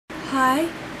Hi,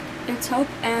 it's Hope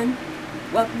and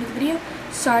welcome to the video.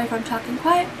 Sorry if I'm talking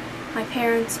quiet. My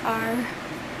parents are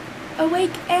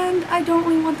awake and I don't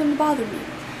really want them to bother me.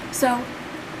 So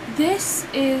this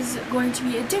is going to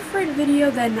be a different video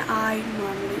than I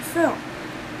normally film.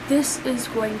 This is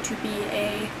going to be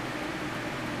a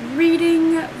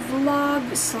reading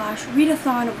vlog slash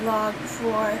readathon vlog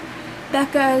for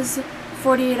Becca's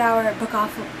 48-hour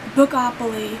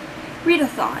Bookopoly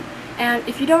readathon. And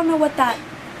if you don't know what that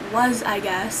was, I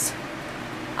guess,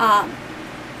 I'll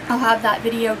have that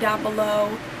video down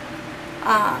below.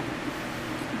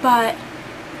 But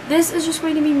this is just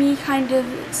going to be me kind of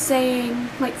saying,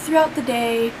 like, throughout the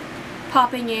day,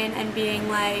 popping in and being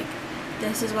like,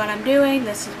 this is what I'm doing,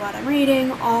 this is what I'm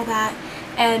reading, all that.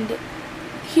 And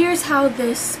here's how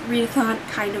this readathon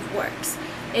kind of works.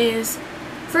 Is,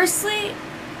 firstly,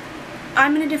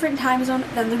 I'm in a different time zone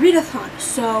than the readathon.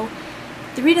 So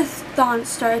the readathon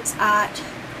starts at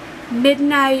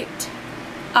midnight,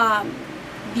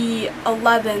 the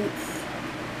 11th,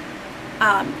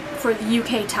 for the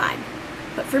UK time.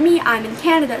 But for me, I'm in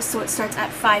Canada, so it starts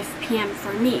at 5 p.m.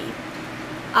 for me.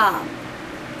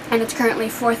 And it's currently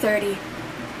 4:30,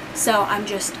 so I'm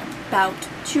just about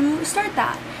to start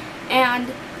that.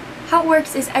 And how it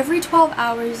works is every 12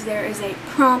 hours there is a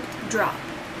prompt drop.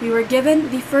 We were given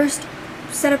the first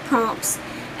set of prompts,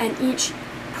 and each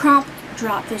prompt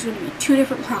drop, there's going to be 2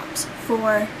 different prompts.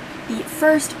 For the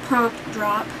first prompt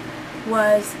drop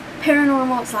was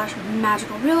paranormal slash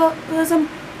magical realism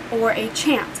or a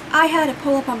chant. I had a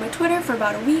pull up on my Twitter for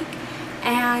about a week,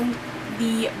 and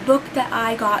the book that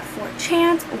I got for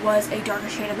chant was A Darker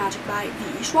Shade of Magic by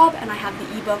Schwab, and I have the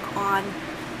ebook on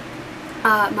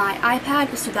my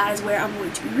iPad, so that is where I'm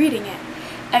going to be reading it.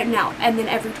 And then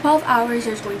every 12 hours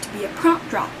there's going to be a prompt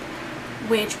drop,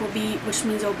 which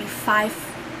means it will be 5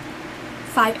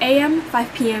 a.m.,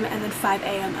 5 p.m., and then 5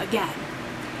 a.m. again.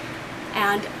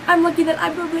 And I'm lucky that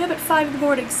I'm probably up at 5 in the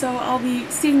morning, so I'll be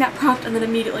seeing that prompt and then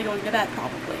immediately going to bed,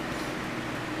 probably.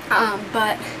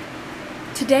 But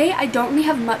today I don't really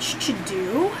have much to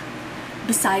do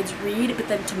besides read, but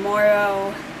then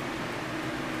tomorrow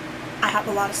I have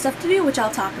a lot of stuff to do, which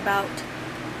I'll talk about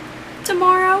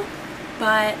tomorrow.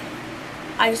 But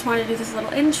I just wanted to do this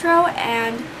little intro,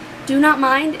 and do not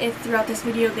mind if throughout this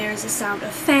video there's a sound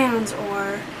of fans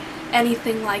or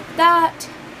anything like that.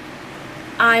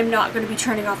 I'm not going to be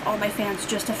turning off all my fans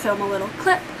just to film a little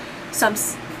clip. Some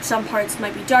parts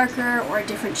might be darker or a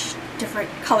different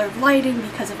color of lighting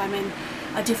because if I'm in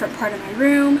a different part of my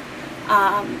room.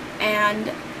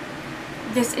 And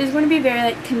this is going to be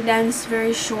very condensed,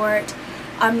 very short.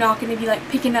 I'm not going to be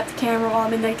picking up the camera while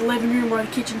I'm in the living room or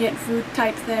the kitchen getting food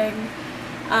type thing.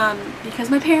 Because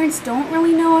my parents don't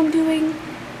really know I'm doing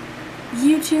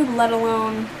YouTube, let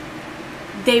alone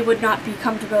they would not be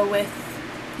comfortable with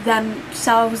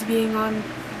themselves being on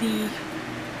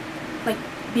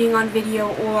being on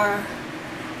video. Or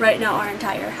right now our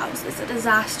entire house is a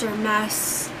disaster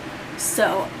mess,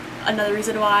 so another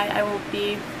reason why I won't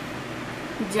be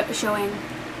showing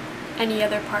any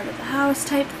other part of the house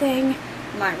type thing.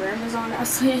 My room is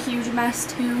honestly a huge mess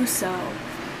too, so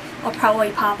I'll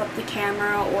probably pop up the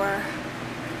camera or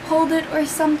hold it or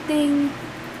something,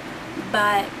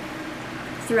 but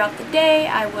throughout the day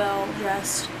I will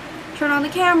just turn on the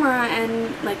camera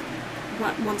and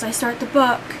once I start the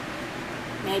book,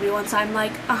 maybe once I'm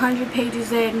 100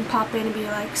 pages in, pop in and be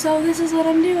like, so this is what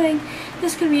I'm doing.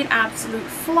 This could be an absolute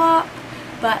flop,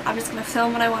 but I'm just going to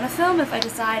film what I want to film. If I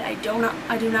decide I do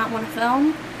not want to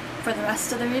film for the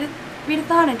rest of the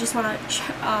readathon, I just want to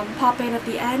pop in at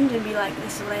the end and be like,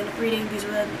 this is what I end up reading, these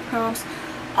are the prompts,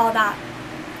 all that.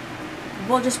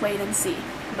 We'll just wait and see.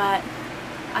 But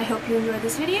I hope you enjoyed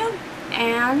this video,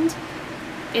 and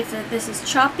if this is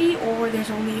choppy or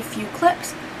there's only a few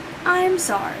clips, I'm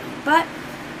sorry. But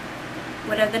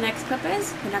whatever the next clip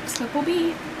is, the next clip will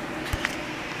be.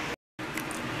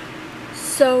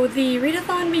 So the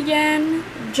readathon began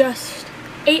just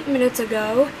 8 minutes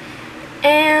ago,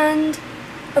 and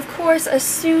of course, as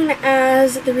soon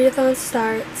as the readathon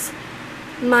starts,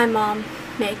 my mom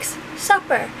makes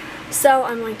supper. So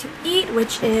I'm going to eat,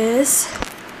 which is,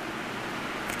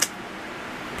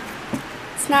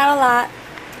 it's not a lot.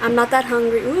 I'm not that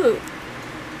hungry. Ooh.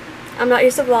 I'm not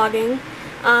used to vlogging,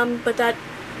 but that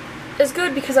is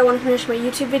good because I want to finish my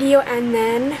YouTube video and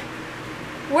then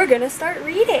we're gonna start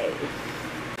reading.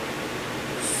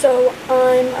 So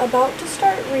I'm about to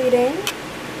start reading,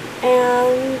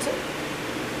 and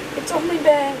it's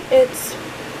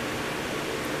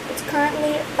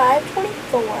currently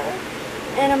 5:24,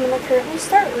 and I'm gonna currently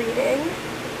start reading.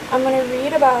 I'm gonna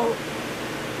read about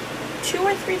 2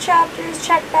 or 3 chapters,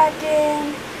 check back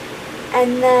in,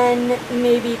 and then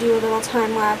maybe do a little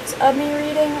time lapse of me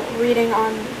reading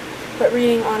on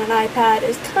an iPad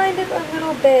is kind of a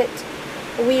little bit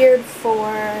weird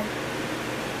for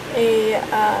a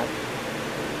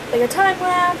like a time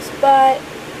lapse, but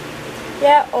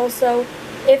yeah. Also,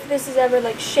 if this is ever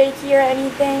like shaky or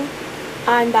anything,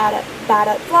 I'm bad at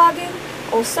vlogging.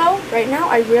 Also, right now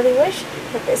I really wish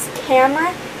that this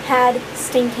camera had a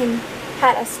stinking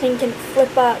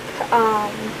flip up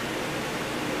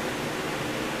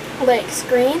like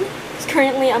screen. Because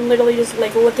currently I'm literally just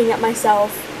like looking at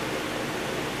myself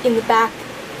in the back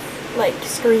like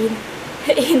screen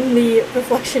in the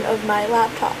reflection of my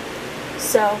laptop.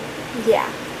 So yeah,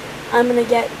 I'm gonna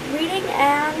get reading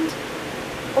and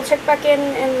we'll check back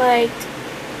in like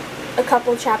a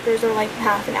couple chapters or like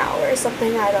half an hour or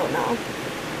something, I don't know.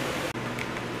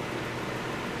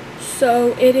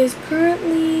 So it is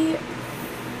currently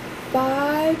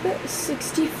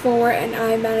 5:64 and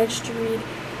I managed to read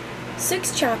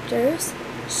 6 chapters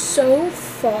so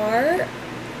far.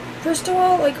 First of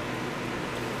all, like,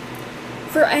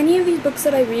 for any of these books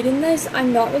that I read in this,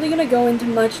 I'm not really going to go into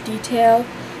much detail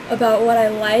about what I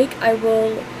like. I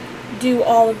will do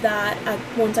all of that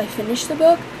once I finish the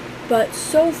book, but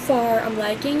so far I'm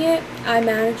liking it. I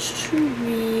managed to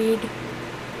read,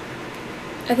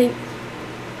 I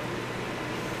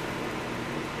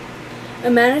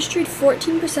managed to read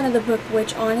 14% of the book,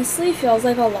 which honestly feels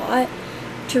like a lot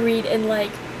to read in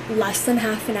like less than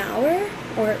half an hour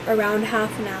or around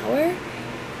half an hour,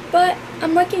 but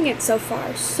I'm liking it so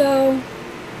far. So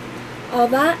all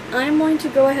that, I'm going to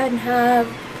go ahead and have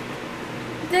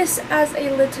this as a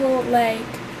little like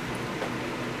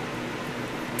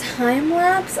time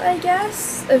lapse, I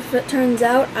guess, if it turns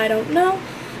out, I don't know,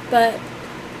 but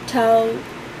till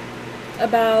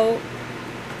about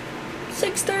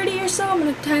 6:30 or so, I'm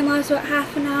going to time lapse about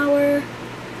half an hour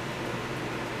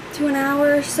to an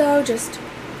hour or so, just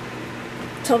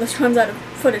till this runs out of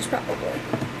footage probably.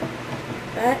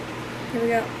 But here we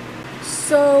go.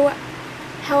 So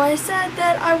how I said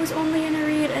that I was only going to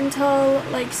read until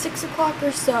like 6 o'clock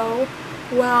or so,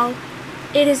 well,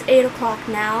 it is 8 o'clock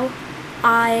now.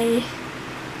 I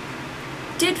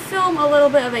did film a little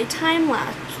bit of a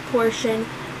time-lapse portion,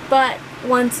 but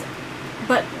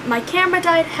my camera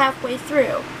died halfway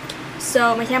through.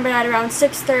 So my camera died around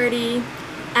 6:30,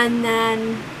 and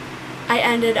then I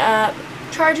ended up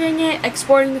charging it,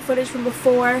 exporting the footage from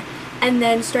before, and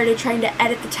then started trying to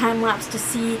edit the time-lapse to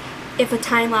see if a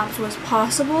time-lapse was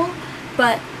possible.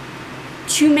 But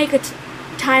to make a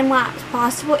time-lapse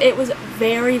possible, it was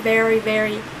very, very,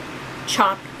 very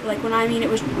choppy. Like, when I mean it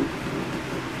was,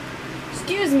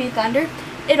 excuse me, thunder,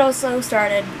 it also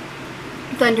started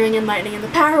thundering and lightning and the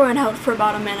power went out for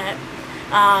about a minute.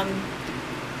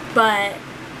 But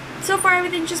so far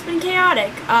everything's just been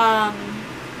chaotic.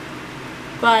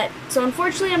 But so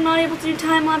unfortunately I'm not able to do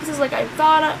time lapses like I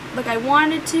thought, like I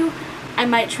wanted to. I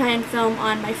might try and film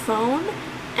on my phone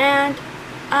and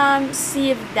see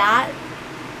if that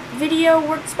video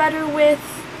works better with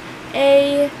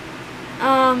a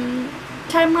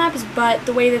time lapse, but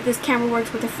the way that this camera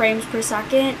works with the frames per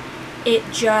second, it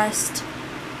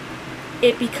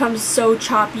becomes so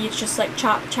choppy. It's just like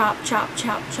chop, chop, chop,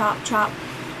 chop, chop, chop,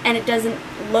 and it doesn't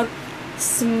look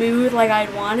smooth like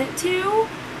I'd want it to.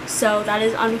 So that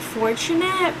is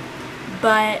unfortunate,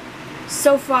 but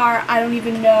so far I don't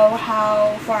even know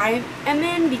how far I am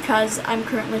in because I'm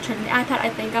currently turning the iPad. I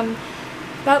think I'm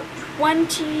about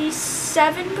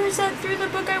 27% through the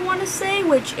book, I want to say,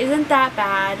 which isn't that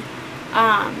bad.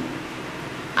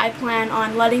 I plan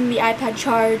on letting the iPad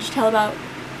charge till about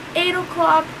 8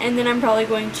 o'clock, and then I'm probably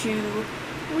going to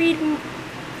read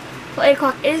till 8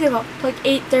 o'clock, like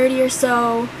 8:30 or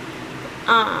so,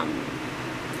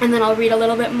 and then I'll read a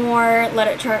little bit more, let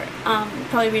it charge,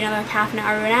 probably read another half an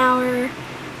hour to an hour,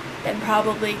 then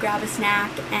probably grab a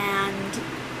snack, and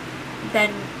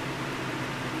then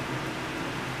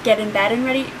get in bed and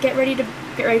get ready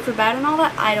for bed and all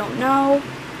that. I don't know.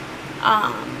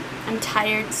 I'm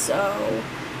tired, so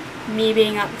me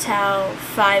being up till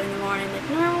 5 in the morning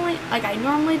like I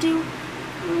normally do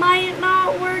might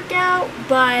not work out,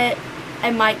 but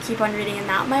I might keep on reading and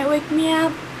that might wake me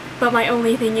up. But my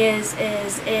only thing is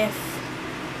if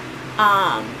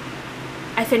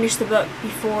I finish the book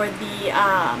before the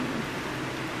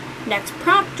next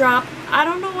prompt drop, I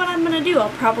don't know what I'm gonna do. I'll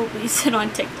probably sit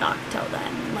on TikTok till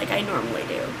then, like I normally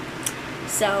do.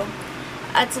 So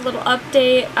that's a little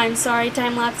update. I'm sorry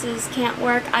time lapses can't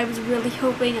work. I was really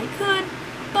hoping I could,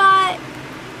 but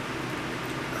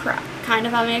crap. Kind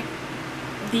of having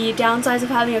the downsides of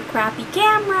having a crappy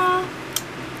camera,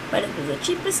 but it was the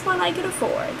cheapest one I could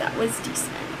afford. That was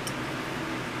decent.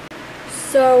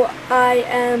 So I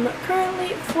am currently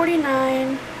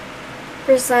 49%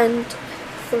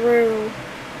 through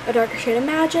A Darker Shade of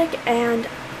Magic, and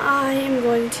I am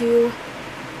going to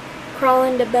crawl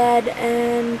into bed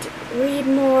and read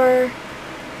more.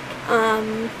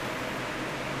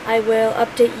 I will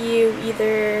update you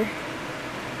either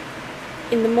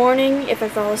in the morning if I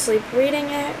fall asleep reading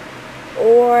it,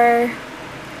 or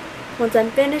once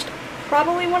I'm finished,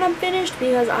 probably when I'm finished,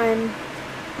 because I'm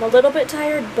a little bit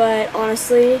tired, but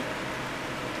honestly,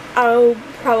 I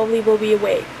probably will be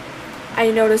awake. I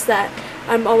notice that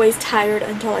I'm always tired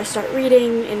until I start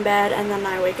reading in bed, and then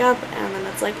I wake up, and then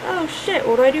it's like, oh shit,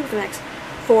 what do I do for the next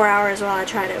 4 hours while I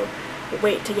try to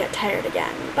wait to get tired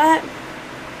again? But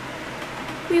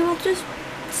we will just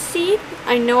see.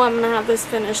 I know I'm gonna have this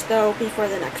finished though before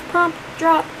the next prompt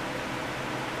drop.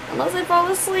 Unless I fall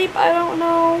asleep, I don't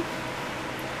know.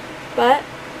 But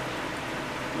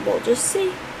we'll just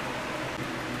see.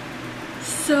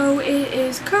 So it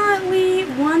is currently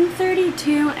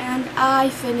 1:32 and I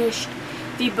finished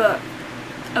the book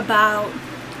about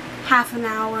half an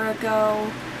hour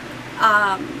ago.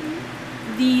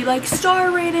 The star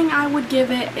rating I would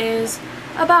give it is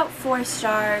about 4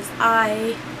 stars.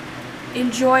 I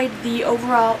enjoyed the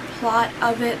overall plot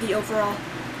of it, the overall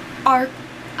arc.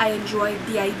 I enjoyed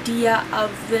the idea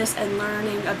of this and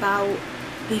learning about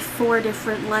the 4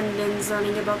 different Londons,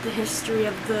 learning about the history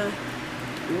of the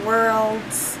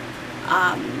worlds.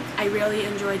 I really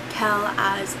enjoyed Kel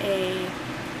as a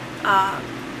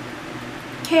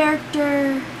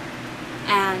character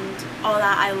and all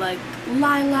that. I liked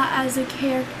Lila as a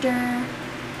character.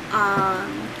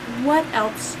 What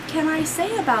else can I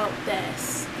say about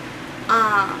this?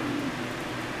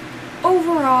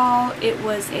 Overall, it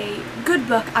was a good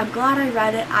book. I'm glad I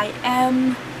read it. I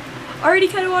am already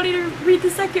kind of wanting to read the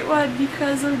second one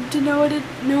because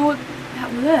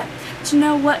to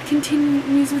know what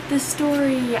continues with this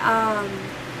story.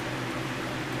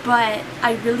 But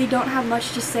I really don't have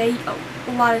much to say.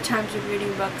 A lot of times with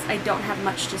reading books, I don't have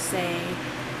much to say.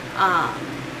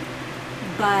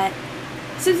 But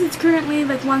since it's currently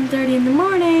 1:30 in the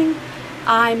morning,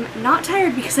 I'm not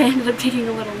tired because I ended up taking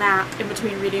a little nap in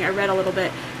between reading. I read a little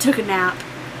bit, took a nap,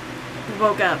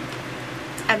 woke up,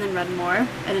 and then read more.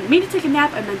 I didn't mean to take a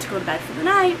nap. I meant to go to bed for the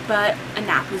night, but a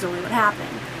nap was only what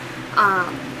happened.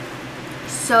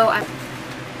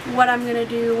 What I'm going to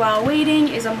do while waiting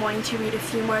is I'm going to read a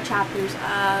few more chapters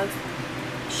of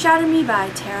Shatter by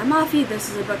Tahereh Mafi. This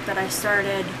is a book that I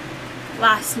started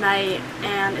last night,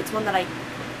 and it's one that I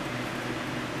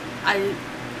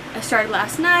started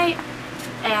last night,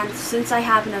 and since I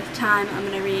have enough time, I'm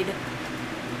going to read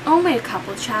only a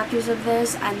couple chapters of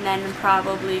this, and then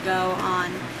probably go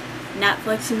on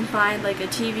Netflix and find a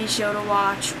TV show to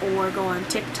watch, or go on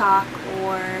TikTok,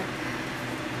 or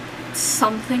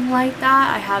something like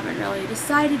that. I haven't really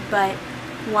decided, but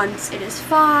once it is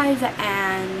 5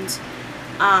 and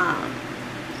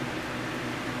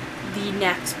the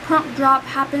next prompt drop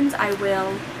happens, I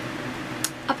will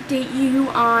update you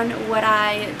on what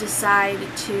I decide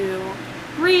to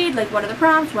read, what are the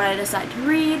prompts, what I decide to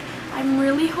read. I'm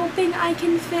really hoping I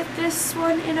can fit this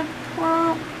one in a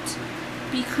prompt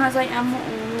because I am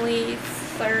only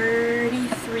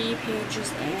 33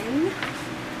 pages in.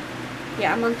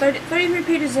 Yeah, I'm on 33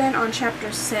 pages in on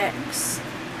chapter 6.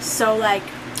 So,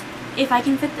 if I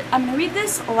can fit I'm gonna read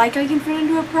this I can fit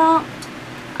into a prompt.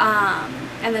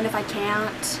 And then if I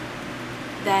can't,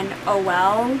 then oh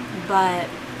well. But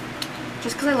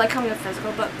just because I like having a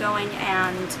physical book going,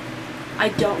 and I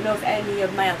don't know if any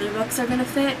of my other books are gonna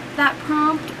fit that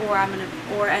prompt, or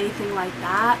or anything like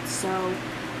that. So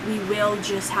we will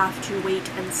just have to wait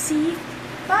and see.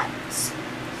 But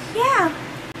yeah.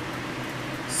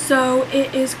 So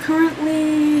it is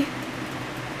currently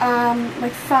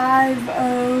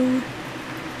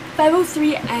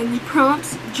 5:03 and the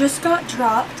prompts just got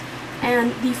dropped,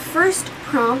 and the first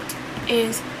prompt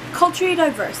is culturally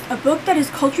diverse, a book that is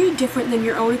culturally different than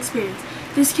your own experience.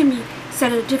 This can be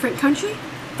set in a different country,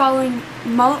 following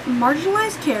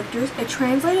marginalized characters, a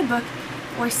translated book,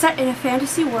 or set in a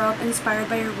fantasy world inspired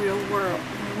by a real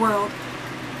world,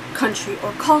 country,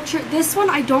 or culture. This one,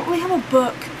 I don't really have a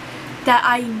book that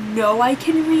I know I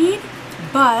can read,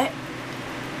 but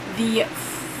the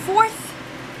fourth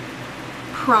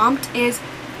prompt is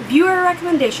viewer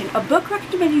recommendation, a book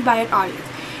recommended by an audience.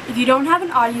 If you don't have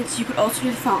an audience, you could also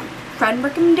do the following: friend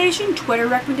recommendation, Twitter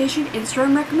recommendation,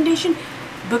 Instagram recommendation,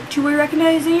 booktube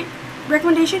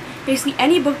recommendation, basically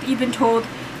any book that you've been told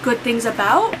good things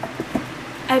about.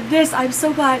 And this, I'm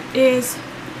so glad, is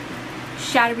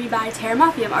Shatter by Tahereh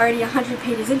Mafi. I'm already 100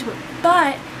 pages into it,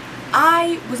 but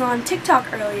I was on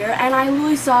TikTok earlier and I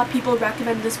literally saw people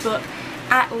recommend this book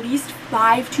at least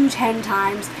 5 to 10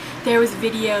 times there was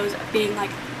videos being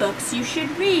like, books you should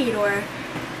read, or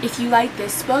if you like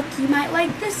this book, you might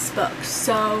like this book.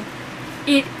 So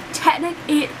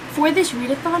for this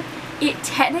readathon, it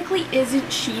technically isn't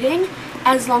cheating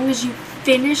as long as you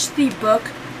finish the book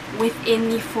within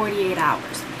the 48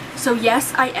 hours. So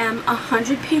yes, I am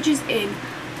 100 pages in,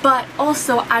 but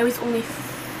also I was only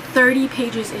 30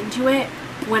 pages into it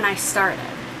when I started.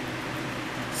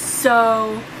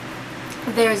 So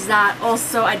there's that.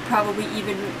 Also, I'd probably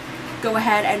even go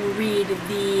ahead and read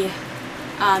the,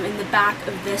 in the back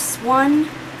of this one,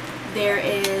 there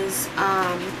is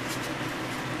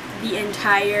the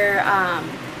entire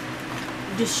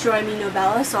Destroy Me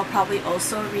novella, so I'll probably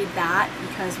also read that,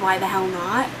 because why the hell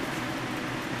not?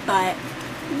 But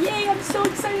yay, I'm so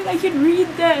excited I can read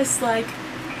this, like,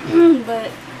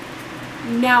 but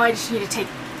now I just need to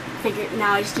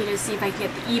now I just need to see if I can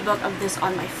get the ebook of this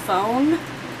on my phone,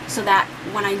 so that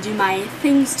when I do my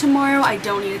things tomorrow, I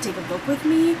don't need to take a book with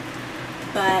me.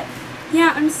 But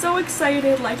yeah, I'm so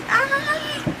excited, like, ah!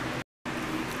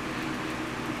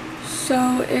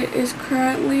 So it is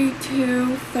currently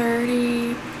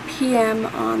 2:30 p.m.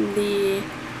 on the,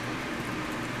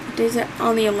 what day is it?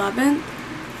 On the 11th.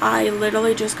 I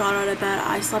literally just got out of bed.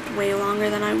 I slept way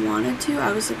longer than I wanted to.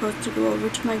 I was supposed to go over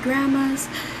to my grandma's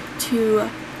to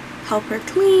help her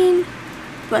clean,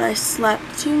 but I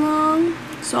slept too long,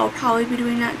 so I'll probably be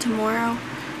doing that tomorrow.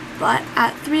 But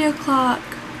at 3 o'clock,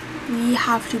 we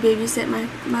have to babysit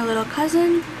my little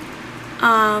cousin,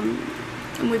 and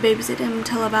we babysit him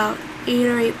until about 8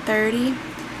 or 8:30.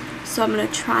 So I'm gonna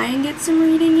try and get some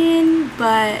reading in,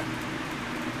 but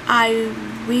I'll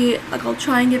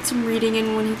try and get some reading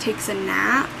in when he takes a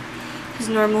nap, because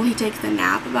normally he takes a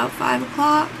nap about 5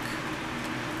 o'clock.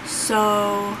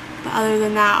 So, but other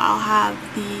than that, I'll have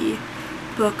the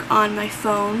book on my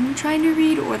phone trying to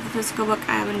read, or the physical book.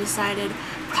 I haven't decided.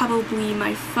 Probably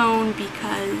my phone,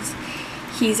 because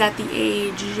he's at the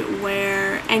age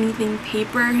where anything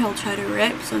paper he'll try to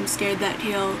rip, so I'm scared that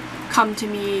he'll come to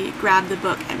me, grab the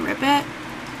book, and rip it.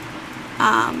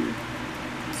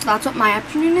 So that's what my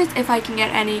afternoon is. If I can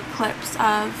get any clips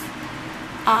of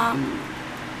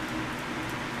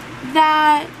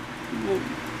that, we'll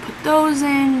put those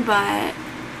in, but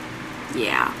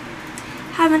yeah.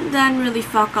 Haven't done really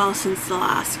fuck all since the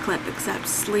last clip except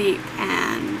sleep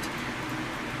and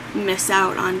miss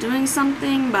out on doing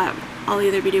something, but I'll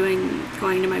either be going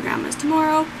to my grandma's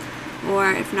tomorrow,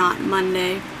 or if not,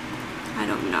 Monday. I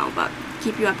don't know, but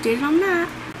keep you updated on that.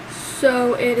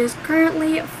 So it is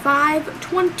currently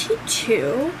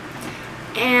 5:22,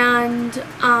 and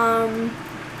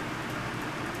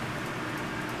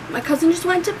my cousin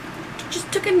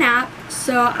just took a nap,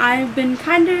 so I've been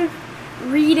kind of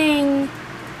reading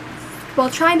while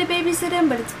trying to babysit him,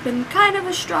 but it's been kind of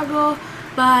a struggle.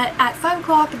 But at 5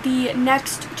 o'clock, the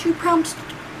next 2 prompts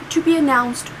to be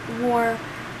announced were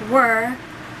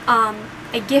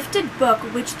a gifted book,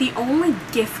 which the only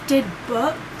gifted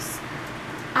books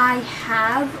I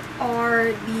have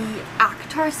are the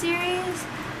Akhtar series,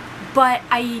 but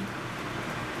I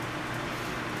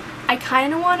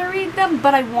kind of want to read them,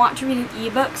 but I want to read an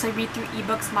ebook because I read through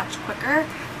ebooks much quicker.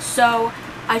 So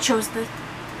I chose the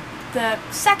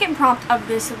second prompt of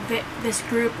this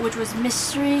group, which was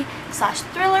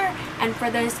mystery/thriller, and for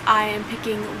this I am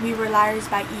picking We Were Liars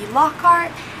by E.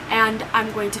 Lockhart, and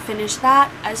I'm going to finish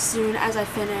that as soon as I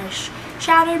finish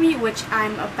Shatter, which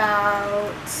I'm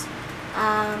about,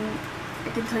 I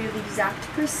can tell you the exact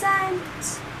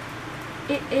percent.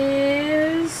 It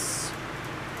is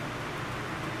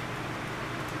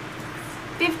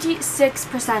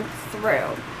 56%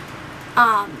 through.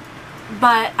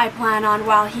 But I plan on,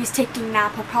 while he's taking a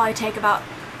nap, he'll probably take about,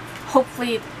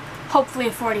 hopefully a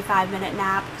 45-minute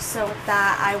nap. So with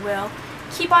that, I will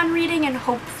keep on reading and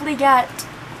hopefully get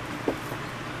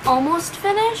almost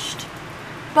finished,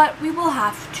 but we will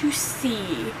have to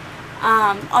see.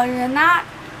 Other than that,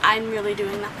 I'm really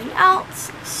doing nothing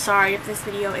else. Sorry if this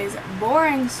video is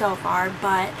boring so far,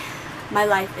 but my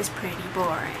life is pretty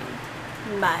boring.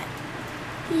 But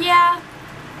yeah,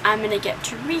 I'm gonna get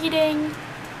to reading.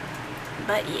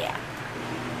 But yeah.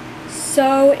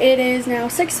 So it is now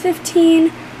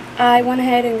 6:15. I went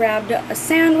ahead and grabbed a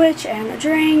sandwich and a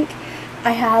drink.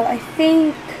 I have, I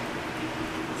think,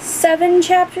 7 or 8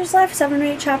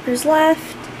 chapters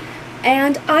left.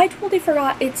 And I totally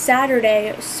forgot it's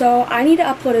Saturday, so I need to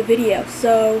upload a video.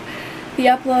 So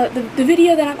the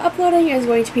video that I'm uploading is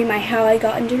going to be my How I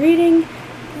Got Into Reading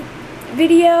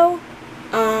video.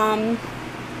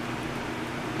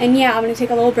 And yeah, I'm going to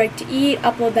take a little break to eat,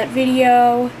 upload that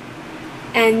video,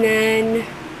 and then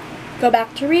go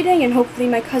back to reading, and hopefully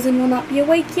my cousin will not be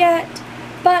awake yet.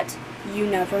 but you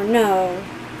never know.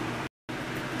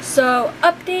 So,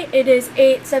 update, it is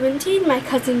 8:17, my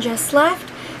cousin just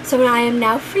left, so I am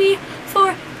now free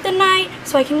for the night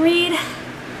so I can read,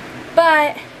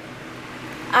 but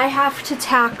I have to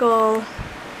tackle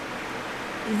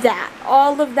that.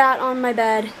 All of that on my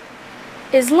bed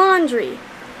is laundry.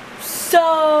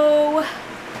 So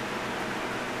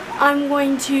I'm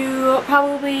going to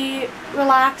probably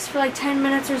relax for like 10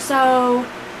 minutes or so,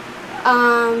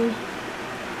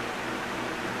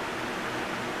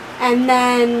 and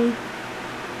then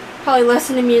probably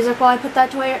listen to music while I put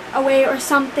that away or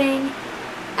something,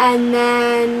 and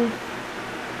then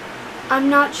I'm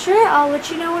not sure. I'll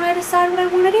let you know when I decide what I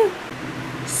want to do.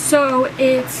 So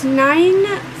it's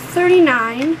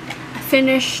 9:39. I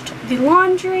finished the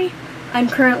laundry. I'm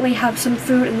currently have some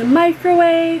food in the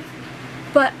microwave,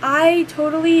 but I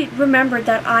totally remembered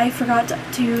that I forgot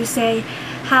to say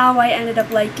how I ended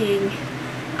up liking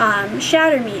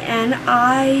Shatter Me, and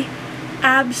I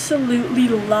absolutely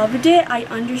loved it. I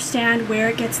understand where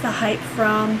it gets the hype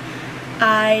from.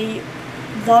 I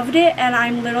loved it, and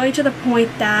I'm literally to the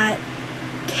point that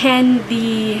can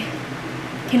the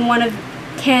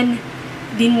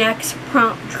next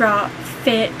prompt drop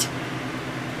fit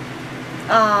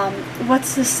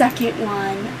what's the second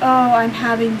one? Oh, I'm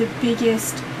having the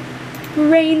biggest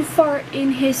brain fart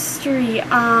in history.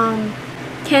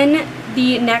 Can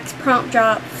the next prompt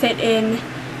drop fit in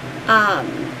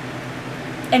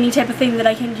any type of thing that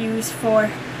I can use for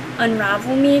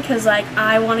Unravel Me? Because like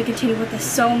I want to continue with this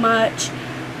so much.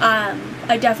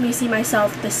 I definitely see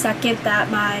myself the second that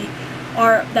my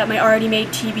already made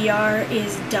TBR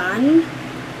is done,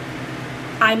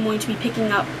 I'm going to be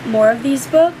picking up more of these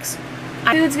books.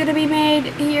 Food's gonna be made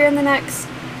here in the next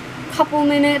couple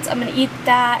minutes. I'm gonna eat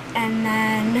that and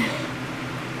then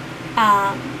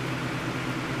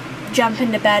jump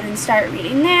into bed and start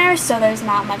reading there, so there's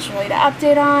not much really to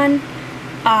update on.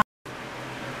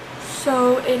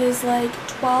 So it is like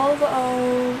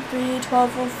 12:03,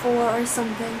 12:04 or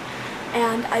something,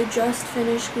 and I just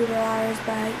finished Goodreads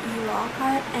by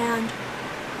Lockhart, and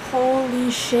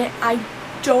holy shit, I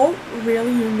don't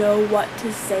really know what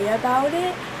to say about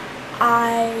it.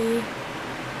 I've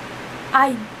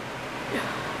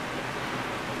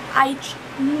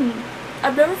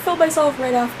never felt myself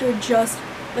right after just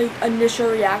like initial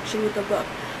reaction with the book,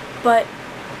 but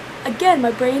again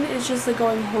my brain is just like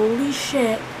going, holy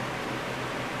shit,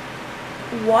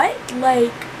 what?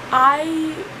 Like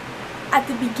at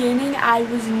the beginning I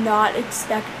was not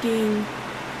expecting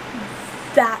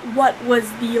that, what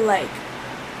was the like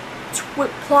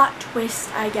plot twist,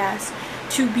 I guess,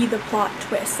 to be the plot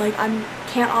twist. Like I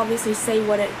can't obviously say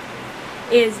what it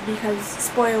is because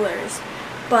spoilers,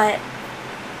 but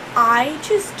I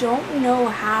just don't know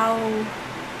how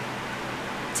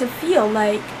to feel.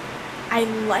 Like I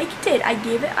liked it. I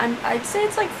gave it, I'd say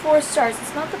it's like 4 stars.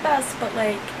 It's not the best, but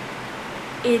like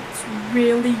it's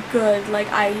really good.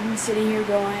 Like I'm sitting here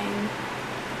going,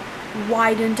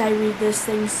 why didn't I read this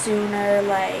thing sooner?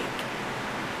 Like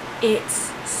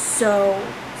it's so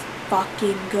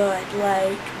fucking good.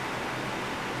 Like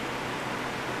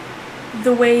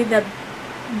the way the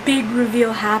big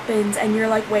reveal happens and you're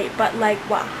like, wait, but like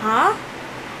what, huh?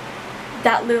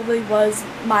 That literally was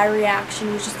my reaction.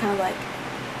 It was just kind of like,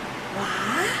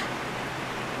 what?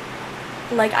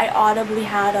 Like I audibly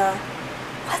had a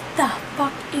what the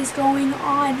fuck is going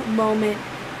on moment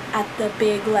at the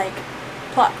big like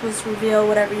plot twist reveal,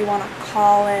 whatever you want to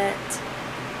call it.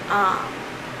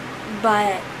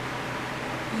 But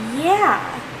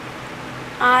yeah,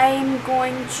 I'm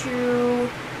going to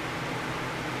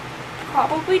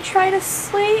probably try to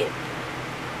sleep,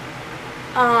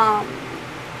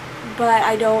 but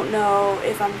I don't know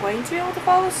if I'm going to be able to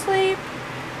fall asleep,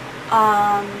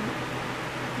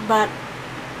 but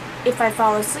if I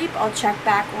fall asleep, I'll check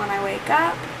back when I wake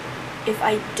up. If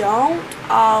I don't,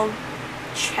 I'll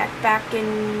check back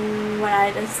in when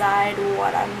I decide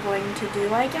what I'm going to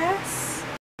do, I guess.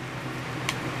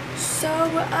 So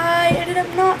I ended up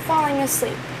not falling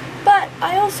asleep, but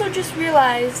I also just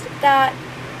realized that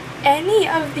any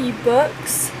of the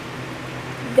books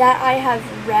that I have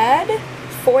read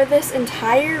for this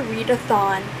entire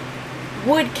readathon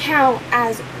would count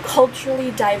as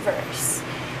culturally diverse,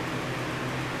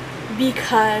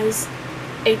 because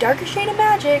A Darker Shade of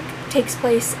Magic takes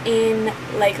place in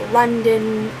like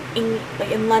London,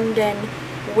 in London,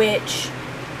 which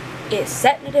is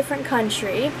set in a different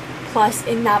country. Plus,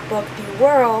 in that book, the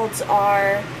worlds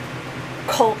are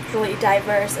culturally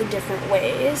diverse in different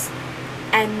ways.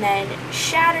 And then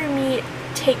Shatter Me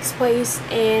takes place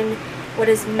in what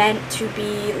is meant to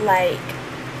be like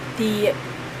the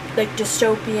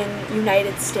dystopian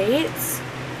United States,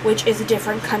 which is a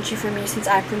different country for me since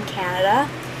I'm from Canada.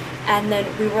 And then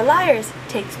We Were Liars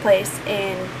takes place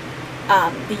in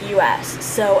the US,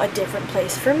 so a different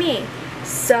place for me.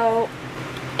 So,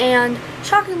 and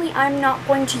shockingly, I'm not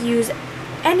going to use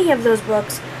any of those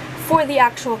books for the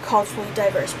actual culturally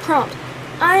diverse prompt.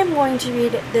 I'm going to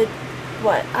read The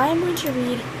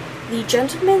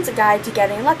Gentleman's Guide to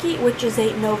Getting Lucky, which is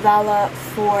a novella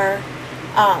for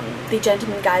The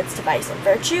Gentleman's Guides to Vice and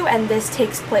Virtue, and this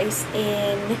takes place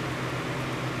in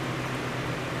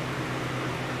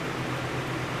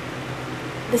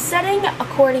the setting,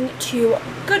 according to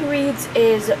Goodreads,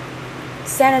 is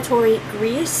Sanatory,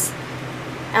 Greece,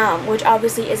 which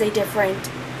obviously is a different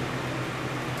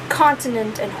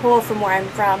continent and whole from where I'm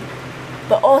from,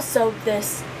 but also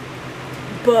this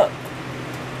book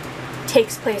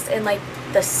takes place in the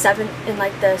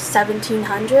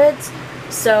 1700s,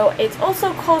 so it's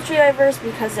also culturally diverse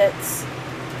because it's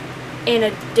in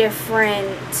a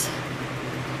different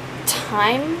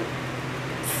time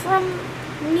from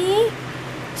me.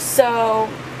 So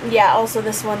yeah, also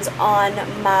this one's on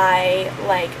my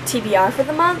TBR for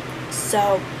the month,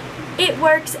 so it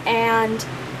works. And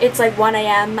it's 1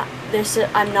 a.m.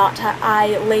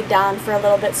 I laid down for a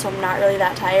little bit, so I'm not really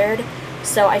that tired.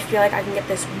 So I feel like I can get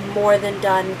this more than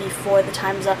done before the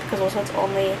time's up, because also it's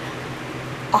only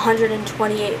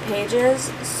 128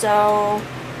 pages, so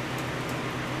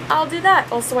I'll do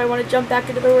that. Also, I want to jump back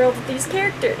into the world of these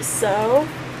characters, so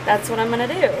that's what I'm gonna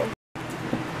do.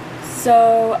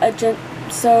 So,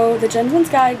 The Gentleman's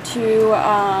Guide to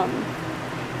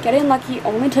Getting Lucky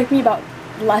only took me about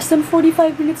less than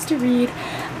 45 minutes to read.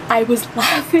 I was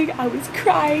laughing, I was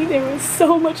crying, there was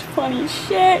so much funny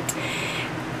shit.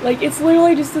 It's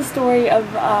literally just the story of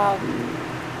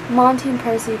Monty and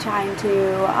Percy trying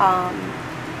to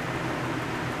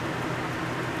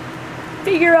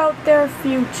figure out their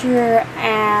future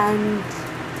and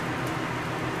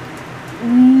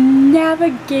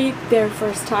navigate their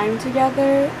first time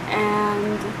together,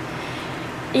 and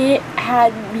it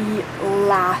had me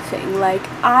laughing.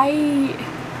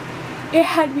 It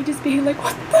had me just being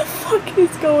what the fuck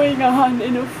is going on,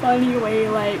 in a funny way.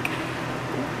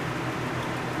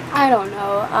 I don't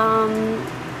know.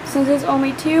 Since there's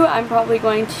only 2, I'm probably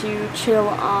going to chill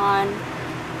on,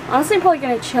 honestly, I'm probably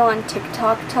going to chill on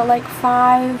TikTok till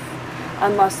 5,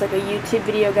 unless a YouTube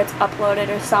video gets uploaded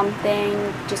or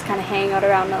something, just kind of hang out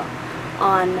around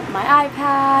on my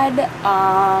iPad.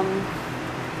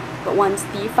 But once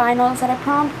the final set of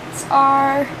prompts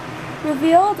are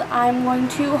revealed, I'm going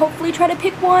to hopefully try to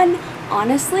pick one.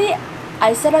 Honestly,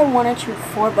 I said I wanted to read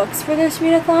 4 books for this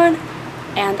readathon,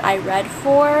 and I read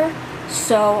 4,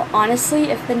 so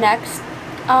honestly, if the next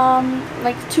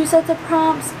 2 sets of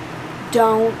prompts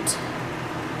don't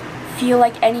feel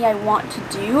like any I want to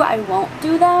do, I won't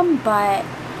do them, but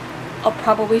I'll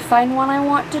probably find one I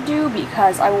want to do,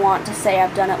 because I want to say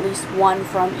I've done at least 1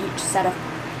 from each set of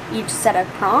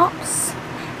prompts.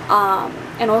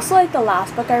 And also, the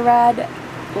last book I read,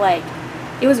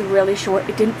 it was really short.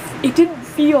 It didn't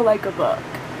feel like a book,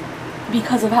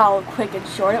 because of how quick and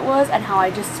short it was and how I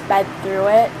just sped through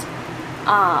it.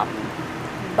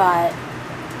 But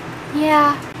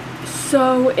yeah,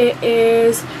 so it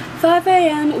is 5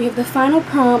 a.m. we have the final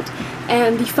prompt,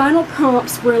 and the final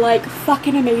prompts were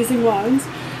fucking amazing ones,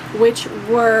 which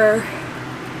were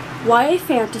YA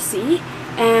fantasy,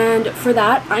 and for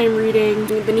that I'm reading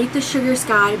Beneath the Sugar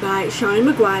Sky by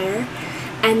Shanan McGuire,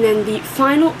 and then the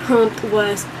final prompt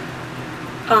was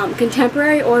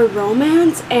contemporary or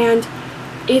romance, and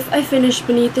if I finish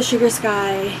Beneath the Sugar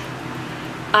Sky,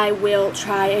 I will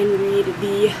try and read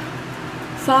the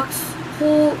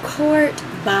Foxhole Court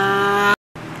by...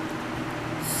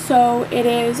 So it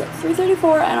is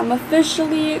 3:34 and I'm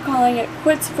officially calling it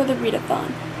quits for the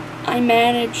readathon. I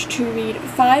managed to read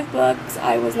 5 books.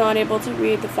 I was not able to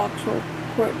read the Foxhole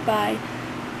Court by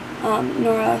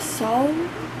Nora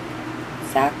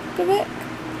Salkovic,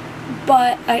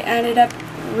 but I ended up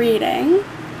reading...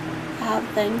 I have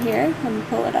the thing here, let me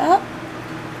pull it up.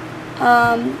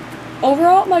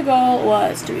 Overall, my goal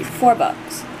was to read 4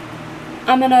 books.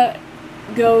 I'm gonna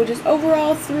go just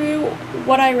overall through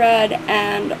what I read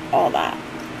and all that.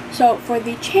 So for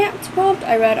the chance prompt,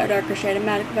 I read A Darker Shade of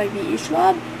Magic by V.E.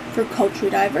 Schwab. For culturally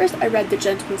diverse, I read The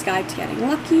Gentleman's Guide to Getting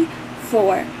Lucky.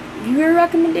 For viewer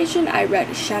recommendation, I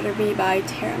read Shatter by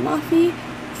Tahereh Mafi.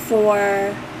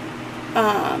 For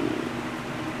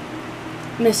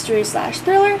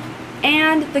mystery/thriller,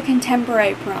 and the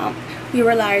contemporary prompt, We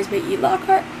Were Liars by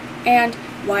Lockhart, and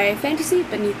YA fantasy,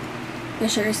 Beneath the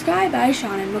Sugar Sky by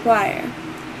Shanan McGuire.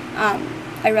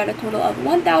 I read a total of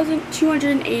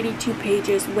 1,282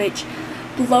 pages, which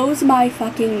blows my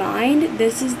fucking mind.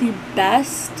 This is the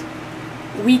best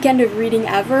weekend of reading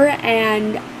ever,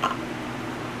 and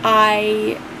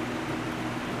I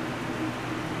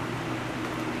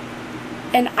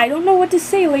don't know what to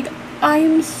say. Like, I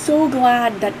am so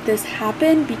glad that this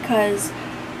happened, because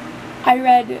I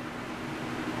read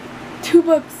 3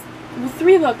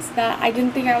 books that I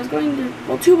didn't think I was going to,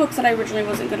 well, 2 books that I originally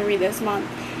wasn't going to read this month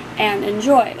and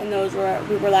enjoyed, and those were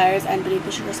We Were Liars and Beneath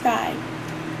the Sugar Sky.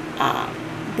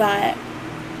 But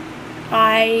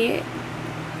I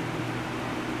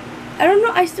don't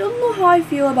know, I still don't know how I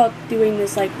feel about doing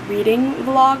this, like, reading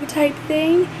vlog type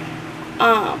thing.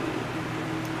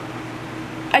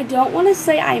 I don't want to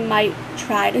say I might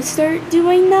try to start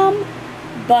doing them,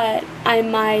 but I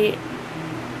might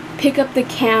pick up the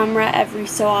camera every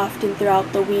so often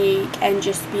throughout the week and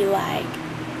just be like,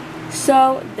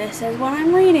 so this is what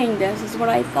I'm reading, this is what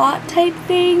I thought type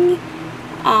thing.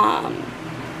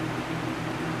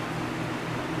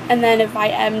 And then if I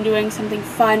am doing something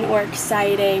fun or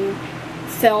exciting,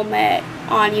 film it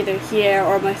on either here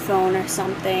or my phone or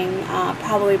something,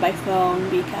 probably by phone,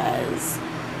 because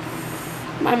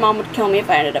my mom would kill me if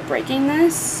I ended up breaking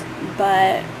this.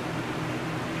 But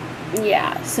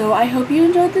yeah, so I hope you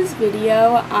enjoyed this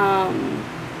video, and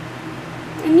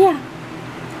yeah,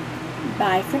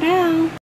 bye for now.